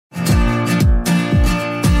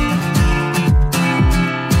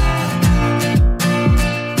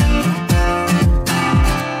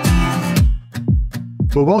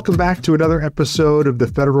Well, welcome back to another episode of the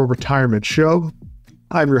Federal Retirement Show.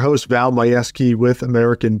 I'm your host, Val Majewski with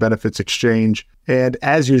American Benefits Exchange. And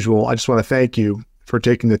as usual, I just want to thank you for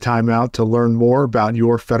taking the time out to learn more about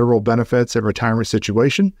your federal benefits and retirement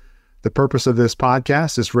situation. The purpose of this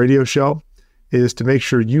podcast, this radio show, is to make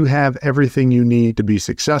sure you have everything you need to be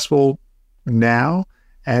successful now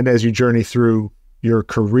and as you journey through your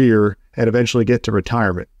career and eventually get to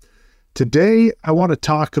retirement. Today, I want to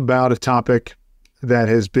talk about a topic that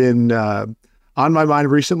has been on my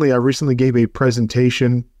mind recently. I recently gave a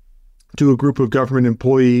presentation to a group of government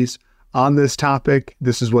employees on this topic.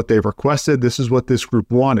 This is what they've requested. This is what this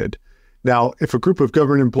group wanted. Now, if a group of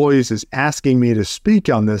government employees is asking me to speak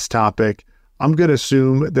on this topic, I'm going to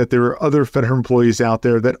assume that there are other federal employees out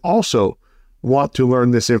there that also want to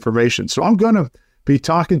learn this information. So I'm going to be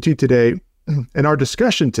talking to you today, and our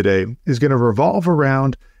discussion today is going to revolve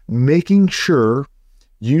around making sure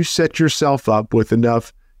you set yourself up with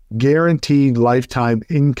enough guaranteed lifetime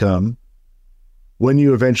income when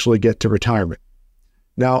you eventually get to retirement.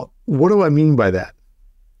 Now, what do I mean by that?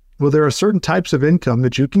 Well, there are certain types of income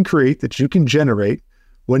that you can create, that you can generate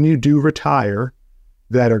when you do retire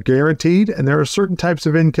that are guaranteed, and there are certain types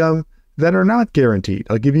of income that are not guaranteed.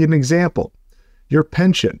 I'll give you an example. Your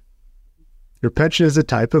pension. Your pension is a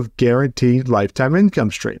type of guaranteed lifetime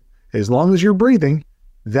income stream. As long as you're breathing,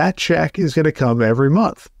 that check is going to come every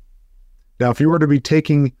month. Now, if you were to be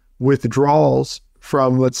taking withdrawals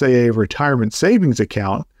from, let's say, a retirement savings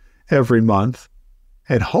account every month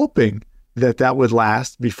and hoping that that would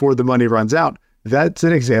last before the money runs out, that's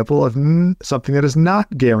an example of something that is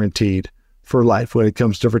not guaranteed for life when it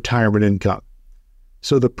comes to retirement income.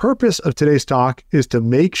 So the purpose of today's talk is to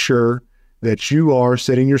make sure that you are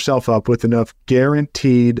setting yourself up with enough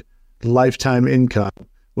guaranteed lifetime income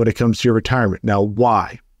when it comes to your retirement. Now,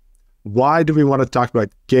 why? Why do we want to talk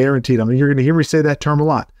about guaranteed? I mean, you're going to hear me say that term a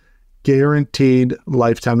lot. Guaranteed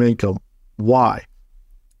lifetime income. Why?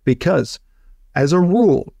 Because as a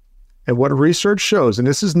rule, and what research shows, and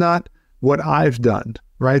this is not what I've done,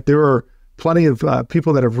 right? There are plenty of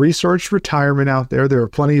people that have researched retirement out there. There are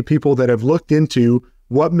plenty of people that have looked into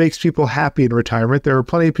what makes people happy in retirement. There are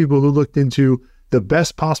plenty of people who looked into the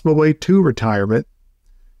best possible way to retirement.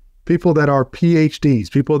 People that are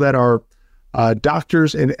PhDs, people that are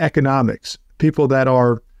doctors in economics, people that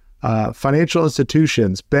are financial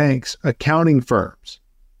institutions, banks, accounting firms,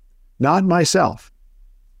 not myself,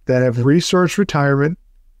 that have researched retirement,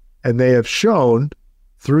 and they have shown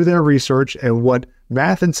through their research, and what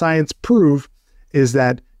math and science prove is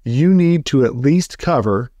that you need to at least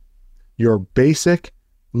cover your basic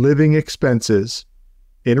living expenses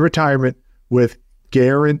in retirement with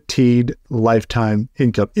guaranteed lifetime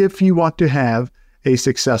income if you want to have a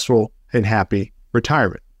successful and happy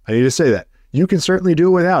retirement. I need to say that. You can certainly do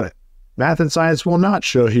it without it. Math and science will not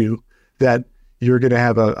show you that you're going to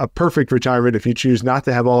have a perfect retirement if you choose not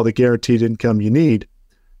to have all the guaranteed income you need.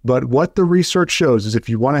 But what the research shows is if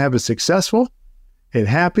you want to have a successful and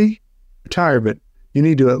happy retirement, you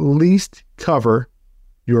need to at least cover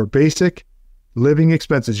your basic living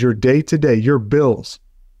expenses, your day-to-day, your bills.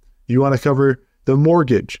 You want to cover the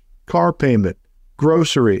mortgage, car payment,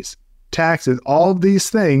 groceries, taxes, all of these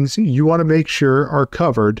things you want to make sure are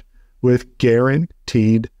covered with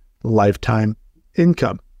guaranteed lifetime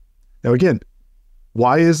income. Now, again,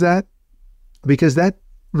 why is that? Because that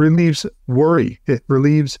relieves worry. It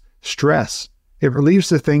relieves stress. It relieves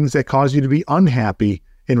the things that cause you to be unhappy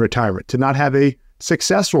in retirement, to not have a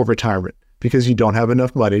successful retirement because you don't have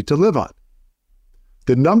enough money to live on.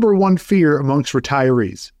 The number one fear amongst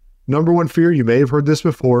retirees, number one fear, you may have heard this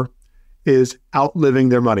before, is outliving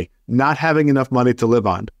their money, not having enough money to live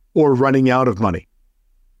on, or running out of money.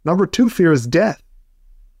 Number two fear is death.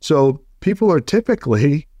 So people are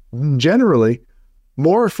typically, generally,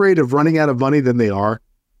 more afraid of running out of money than they are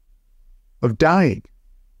of dying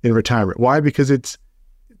in retirement. Why? Because it's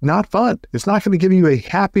not fun. It's not going to give you a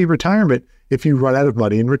happy retirement if you run out of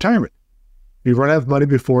money in retirement. You run out of money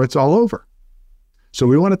before it's all over. So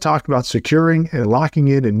we want to talk about securing and locking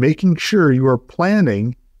in and making sure you are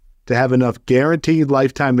planning to have enough guaranteed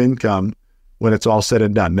lifetime income when it's all said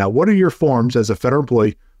and done. Now, what are your forms as a federal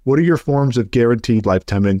employee? What are your forms of guaranteed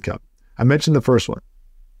lifetime income? I mentioned the first one,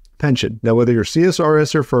 pension. Now, whether you're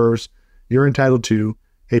CSRS or FERS, you're entitled to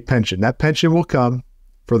a pension. That pension will come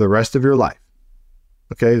for the rest of your life.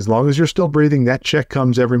 Okay, as long as you're still breathing, that check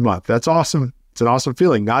comes every month. That's awesome. It's an awesome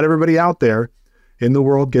feeling. Not everybody out there in the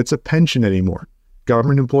world gets a pension anymore.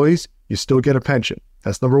 Government employees, you still get a pension.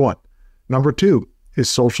 That's number one. Number two is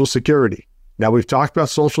Social Security. Now, we've talked about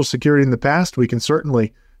Social Security in the past. We can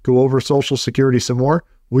certainly go over Social Security some more.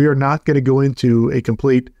 We are not going to go into a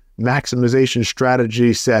complete maximization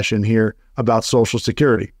strategy session here about Social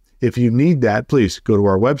Security. If you need that, please go to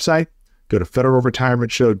our website, go to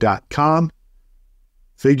federalretirementshow.com,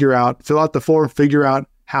 fill out the form, figure out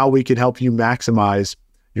how we can help you maximize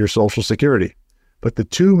your Social Security. But the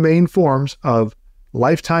two main forms of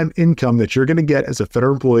lifetime income that you're going to get as a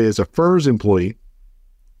federal employee, as a FERS employee,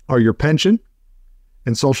 are your pension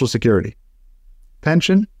and Social Security.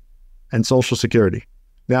 Pension and Social Security.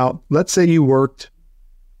 Now, let's say you worked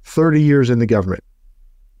 30 years in the government.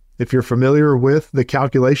 If you're familiar with the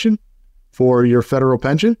calculation for your federal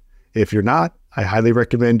pension, if you're not, I highly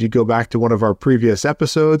recommend you go back to one of our previous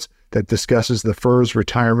episodes that discusses the FERS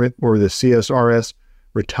retirement or the CSRS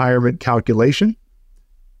retirement calculation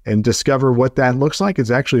and discover what that looks like. It's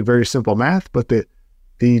actually very simple math, but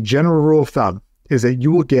the general rule of thumb is that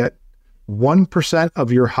you will get 1%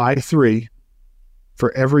 of your high three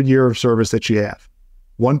for every year of service that you have.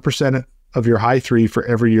 1% of your high three for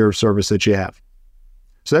every year of service that you have.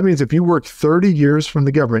 So that means if you work 30 years from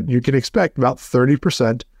the government, you can expect about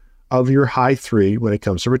 30% of your high three when it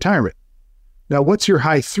comes to retirement. Now, what's your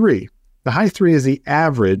high three? The high three is the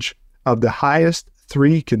average of the highest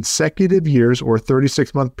 3 consecutive years or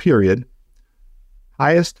 36-month period,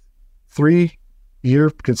 highest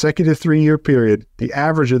consecutive 3-year period, the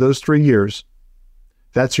average of those 3 years,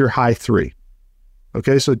 that's your high three.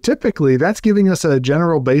 Okay, so typically that's giving us a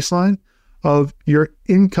general baseline of your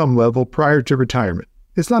income level prior to retirement.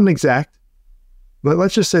 It's not an exact, but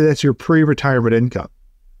let's just say that's your pre-retirement income.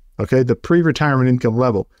 Okay, the pre-retirement income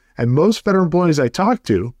level. And most federal employees I talk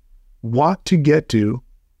to want to get to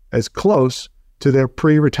as close to their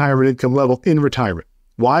pre-retirement income level in retirement.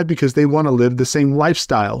 Why? Because they want to live the same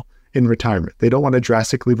lifestyle in retirement. They don't want to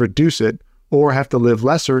drastically reduce it or have to live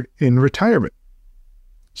lesser in retirement.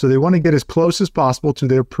 So they want to get as close as possible to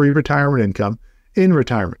their pre-retirement income in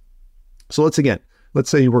retirement. So let's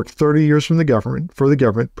say you work 30 years for the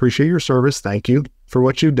government, appreciate your service, thank you for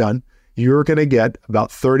what you've done. You're going to get about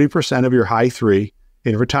 30% of your high three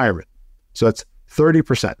in retirement. So that's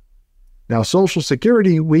 30%. Now, Social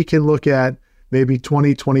Security, we can look at maybe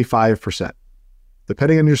 20, 25%,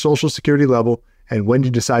 depending on your Social Security level and when you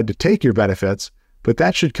decide to take your benefits, but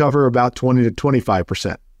that should cover about 20 to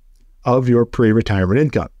 25% of your pre-retirement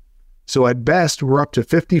income. So at best, we're up to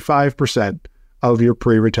 55% of your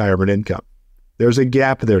pre-retirement income. There's a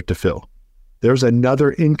gap there to fill. There's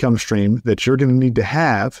another income stream that you're going to need to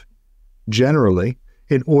have generally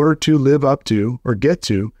in order to live up to or get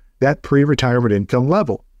to that pre-retirement income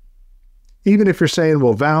level. Even if you're saying,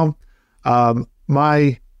 well, Val,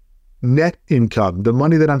 my net income, the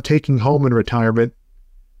money that I'm taking home in retirement,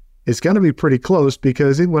 is going to be pretty close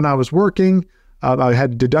because when I was working, I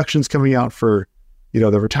had deductions coming out for,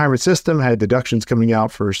 the retirement system. I had deductions coming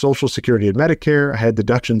out for Social Security and Medicare. I had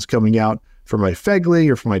deductions coming out for my FEGLI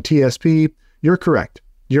or for my TSP. You're correct.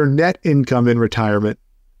 Your net income in retirement,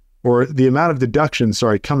 or the amount of deductions,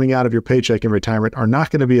 coming out of your paycheck in retirement, are not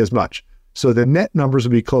going to be as much. So the net numbers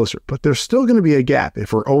will be closer, but there's still going to be a gap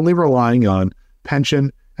if we're only relying on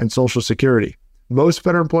pension and Social Security. Most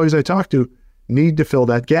federal employees I talk to need to fill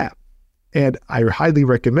that gap. And I highly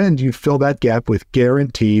recommend you fill that gap with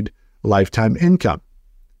guaranteed lifetime income.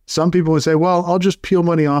 Some people would say, well, I'll just peel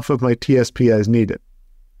money off of my TSP as needed.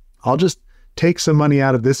 I'll just take some money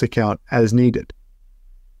out of this account as needed.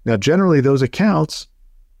 Now, generally, those accounts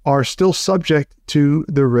are still subject to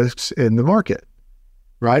the risks in the market,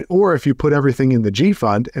 right? Or if you put everything in the G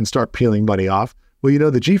fund and start peeling money off,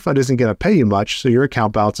 well, the G fund isn't going to pay you much, so your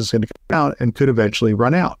account balance is going to come out and could eventually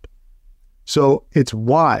run out. So it's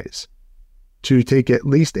wise to take at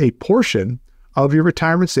least a portion of your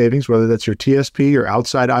retirement savings, whether that's your TSP or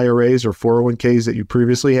outside IRAs or 401ks that you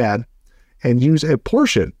previously had, and use a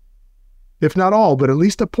portion, if not all, but at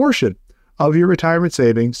least a portion of your retirement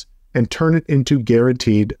savings and turn it into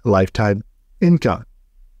guaranteed lifetime income.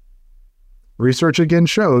 Research again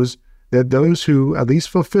shows that those who at least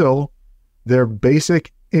fulfill their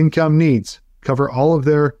basic income needs, cover all of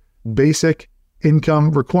their basic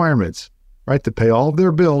income requirements, right? To pay all of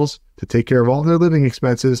their bills, to take care of all their living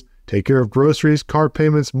expenses, take care of groceries, car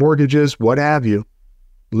payments, mortgages, what have you,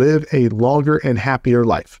 live a longer and happier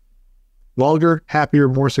life. Longer, happier,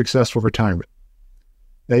 more successful retirement.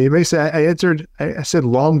 Now you may say, I said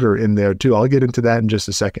longer in there too. I'll get into that in just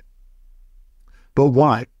a second. But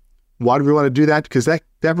why? Why do we want to do that? Because that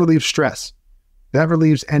relieves stress. That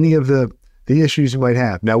relieves any of the issues you might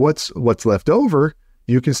have. Now what's left over,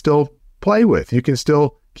 you can still play with. You can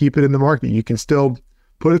still keep it in the market. You can still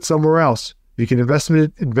put it somewhere else. You can invest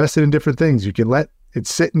it in different things. You can let it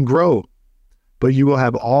sit and grow. But you will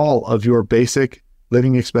have all of your basic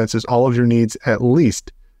living expenses, all of your needs at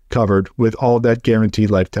least covered with all that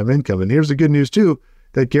guaranteed lifetime income. And here's the good news too,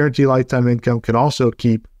 that guaranteed lifetime income can also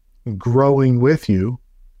keep growing with you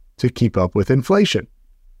to keep up with inflation,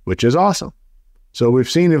 which is awesome. So we've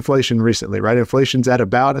seen inflation recently, right? Inflation's at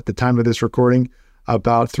the time of this recording,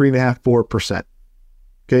 about 3.5%, 4%.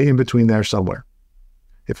 Okay, in between there somewhere.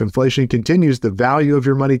 If inflation continues, the value of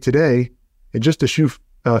your money today in just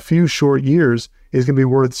a few short years is going to be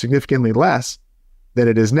worth significantly less than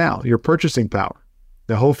it is now, your purchasing power.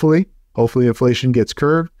 Now, hopefully inflation gets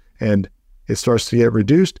curbed and it starts to get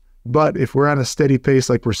reduced. But if we're on a steady pace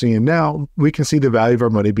like we're seeing now, we can see the value of our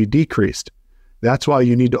money be decreased. That's why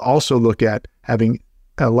you need to also look at having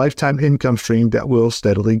a lifetime income stream that will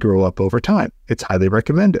steadily grow up over time. It's highly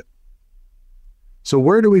recommended. So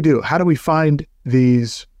where do we do? How do we find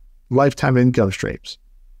these lifetime income streams?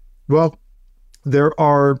 Well, there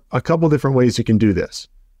are a couple different ways you can do this,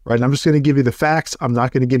 right? And I'm just going to give you the facts. I'm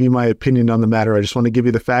not going to give you my opinion on the matter. I just want to give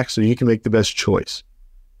you the facts so you can make the best choice.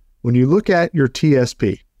 When you look at your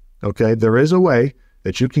TSP, okay, there is a way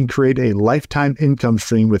that you can create a lifetime income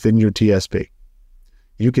stream within your TSP.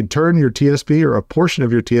 You can turn your TSP or a portion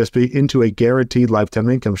of your TSP into a guaranteed lifetime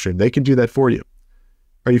income stream. They can do that for you.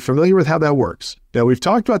 Are you familiar with how that works? Now, we've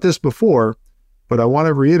talked about this before, but I want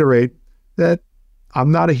to reiterate that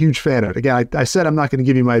I'm not a huge fan of it. Again, I said I'm not going to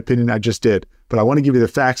give you my opinion. I just did, but I want to give you the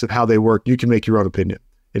facts of how they work. You can make your own opinion.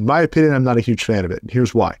 In my opinion, I'm not a huge fan of it. And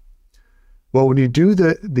here's why. Well, when you do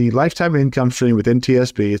the lifetime income stream within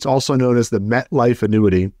TSP, it's also known as the MetLife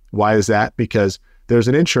annuity. Why is that? Because there's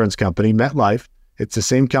an insurance company, MetLife. It's the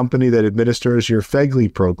same company that administers your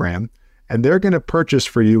FEGLI program, and they're going to purchase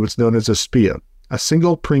for you what's known as a SPIA, a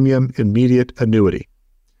single premium immediate annuity.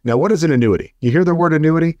 Now, what is an annuity? You hear the word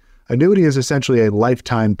annuity? Annuity is essentially a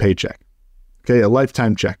lifetime paycheck, okay, a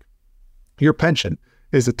lifetime check. Your pension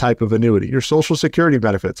is a type of annuity. Your Social Security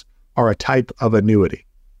benefits are a type of annuity.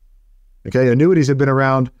 Okay, annuities have been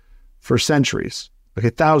around for centuries,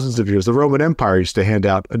 okay, thousands of years. The Roman Empire used to hand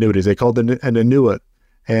out annuities. They called it an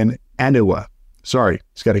annua. Sorry,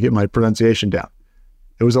 just got to get my pronunciation down.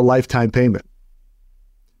 It was a lifetime payment.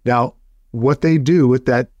 Now, what they do with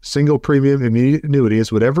that single premium immediate annuity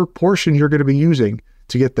is whatever portion you're going to be using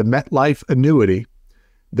to get the MetLife annuity,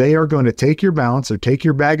 they are going to take your balance or take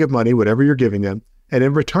your bag of money, whatever you're giving them, and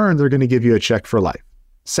in return, they're going to give you a check for life.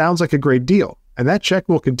 Sounds like a great deal, and that check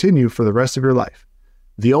will continue for the rest of your life.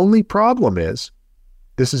 The only problem is,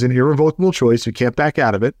 this is an irrevocable choice. You can't back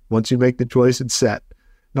out of it. Once you make the choice, it's set.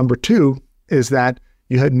 Number two is that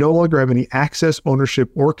you no longer have any access,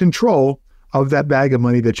 ownership, or control of that bag of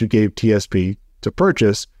money that you gave TSP to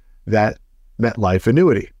purchase that MetLife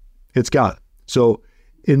annuity. It's gone. So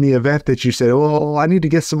in the event that you say, oh, I need to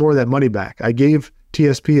get some more of that money back. I gave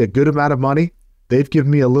TSP a good amount of money. They've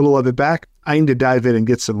given me a little of it back. I need to dive in and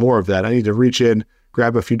get some more of that. I need to reach in,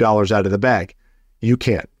 grab a few dollars out of the bag. You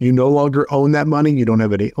can't. You no longer own that money. You don't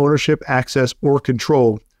have any ownership, access, or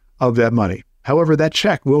control of that money. However, that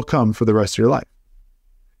check will come for the rest of your life.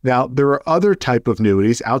 Now, there are other type of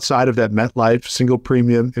annuities outside of that MetLife single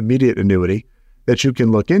premium immediate annuity that you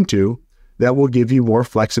can look into that will give you more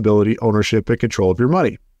flexibility, ownership, and control of your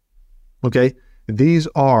money. Okay, these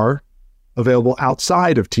are available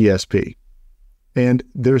outside of TSP. And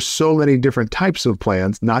there's so many different types of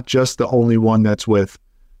plans, not just the only one that's with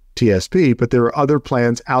TSP, but there are other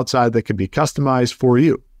plans outside that can be customized for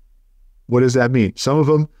you. What does that mean? Some of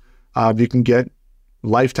them, you can get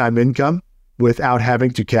lifetime income without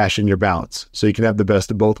having to cash in your balance. So you can have the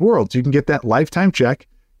best of both worlds. You can get that lifetime check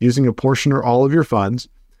using a portion or all of your funds.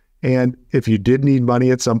 And if you did need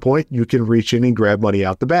money at some point, you can reach in and grab money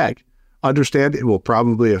out the bag. Understand it will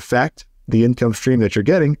probably affect the income stream that you're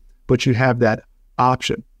getting, but you have that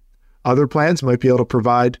option. Other plans might be able to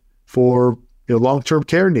provide for long-term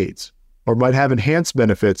care needs, or might have enhanced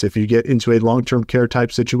benefits if you get into a long-term care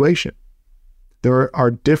type situation. There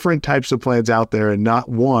are different types of plans out there, and not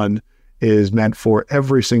one is meant for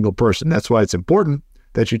every single person. That's why it's important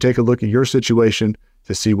that you take a look at your situation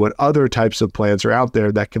to see what other types of plans are out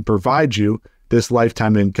there that can provide you this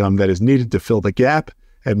lifetime income that is needed to fill the gap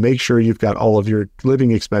and make sure you've got all of your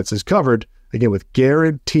living expenses covered, again, with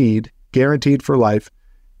guaranteed for life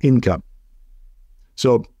income.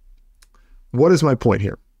 So what is my point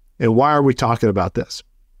here? And why are we talking about this?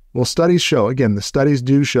 Well, studies show, again, the studies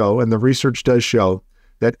do show, and the research does show,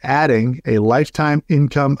 that adding a lifetime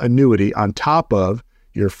income annuity on top of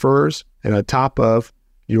your FERS and on top of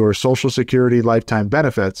your Social Security lifetime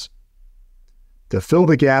benefits to fill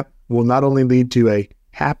the gap will not only lead to a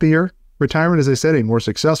happier retirement, as I said, a more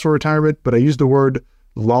successful retirement, but I used the word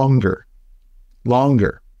longer.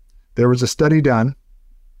 There was a study done,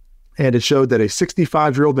 and it showed that a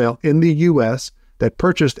 65-year-old male in the U.S. that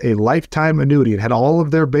purchased a lifetime annuity and had all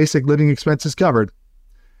of their basic living expenses covered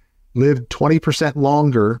lived 20%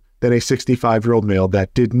 longer than a 65-year-old male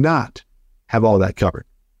that did not have all that covered.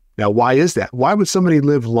 Now, why is that? Why would somebody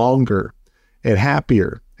live longer and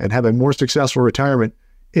happier and have a more successful retirement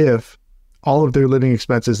if all of their living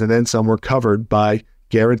expenses and then some were covered by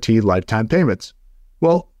guaranteed lifetime payments?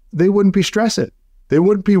 Well, they wouldn't be stressing. They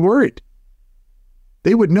wouldn't be worried.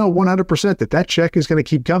 They would know 100% that that check is going to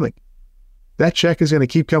keep coming. That check is going to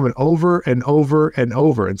keep coming over and over and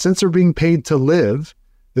over. And since they're being paid to live,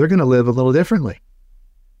 they're going to live a little differently.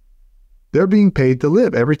 They're being paid to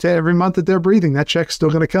live. Every month that they're breathing, that check's still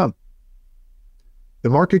going to come. The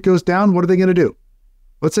market goes down, what are they going to do?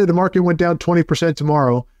 Let's say the market went down 20%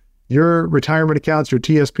 tomorrow. Your retirement accounts, your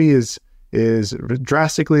TSP is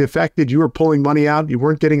drastically affected. You were pulling money out. You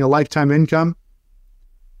weren't getting a lifetime income.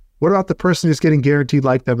 What about the person who's getting guaranteed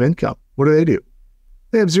lifetime income? What do?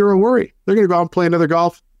 They have zero worry. They're going to go out and play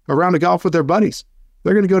a round of golf with their buddies.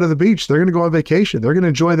 They're going to go to the beach. They're going to go on vacation. They're going to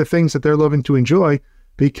enjoy the things that they're loving to enjoy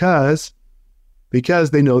because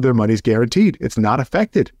they know their money's guaranteed. It's not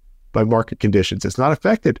affected by market conditions. It's not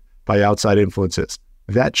affected by outside influences.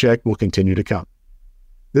 That check will continue to come.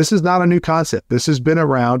 This is not a new concept. This has been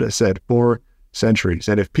around, as I said, for centuries.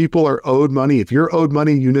 And if people are owed money, if you're owed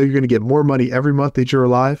money, you know you're going to get more money every month that you're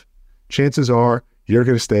alive, chances are you're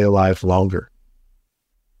going to stay alive longer.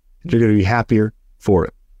 You're going to be happier for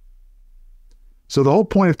it. So the whole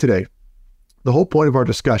point of today, the whole point of our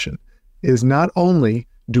discussion is not only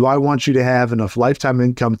do I want you to have enough lifetime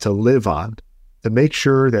income to live on, to make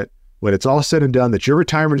sure that when it's all said and done, that your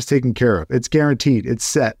retirement is taken care of. It's guaranteed. It's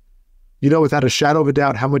set. You know without a shadow of a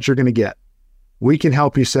doubt how much you're going to get. We can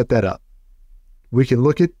help you set that up. We can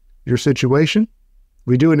look at your situation.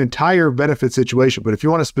 We do an entire benefit situation, but if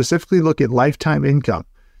you want to specifically look at lifetime income,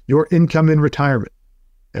 your income in retirement,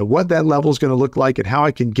 and what that level is going to look like and how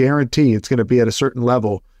I can guarantee it's going to be at a certain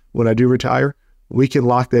level when I do retire, we can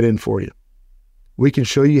lock that in for you. We can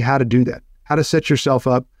show you how to do that, how to set yourself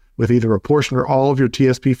up with either a portion or all of your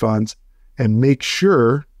TSP funds and make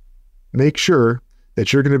sure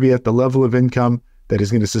that you're going to be at the level of income that is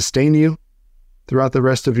going to sustain you throughout the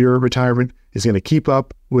rest of your retirement, is going to keep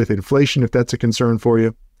up with inflation if that's a concern for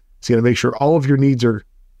you. It's going to make sure all of your needs are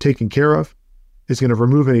taken care of. It's going to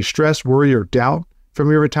remove any stress, worry, or doubt from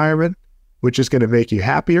your retirement, which is going to make you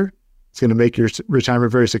happier. It's going to make your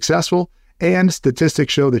retirement very successful. And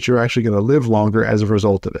statistics show that you're actually going to live longer as a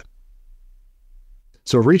result of it.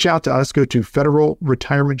 So reach out to us. Go to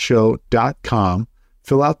federalretirementshow.com,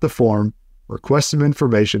 fill out the form, request some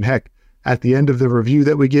information. Heck, at the end of the review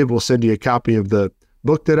that we give, we'll send you a copy of the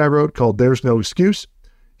book that I wrote called There's No Excuse,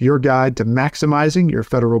 your guide to maximizing your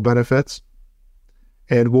federal benefits.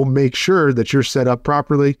 And we'll make sure that you're set up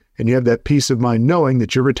properly and you have that peace of mind knowing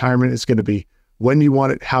that your retirement is going to be when you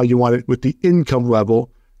want it, how you want it, with the income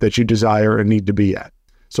level that you desire and need to be at.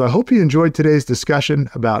 So I hope you enjoyed today's discussion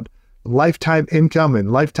about lifetime income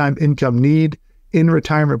and lifetime income need in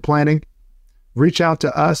retirement planning. Reach out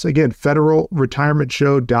to us, again,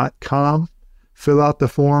 federalretirementshow.com, fill out the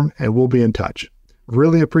form, and we'll be in touch.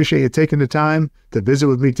 Really appreciate you taking the time to visit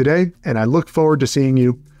with me today, and I look forward to seeing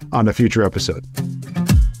you on a future episode.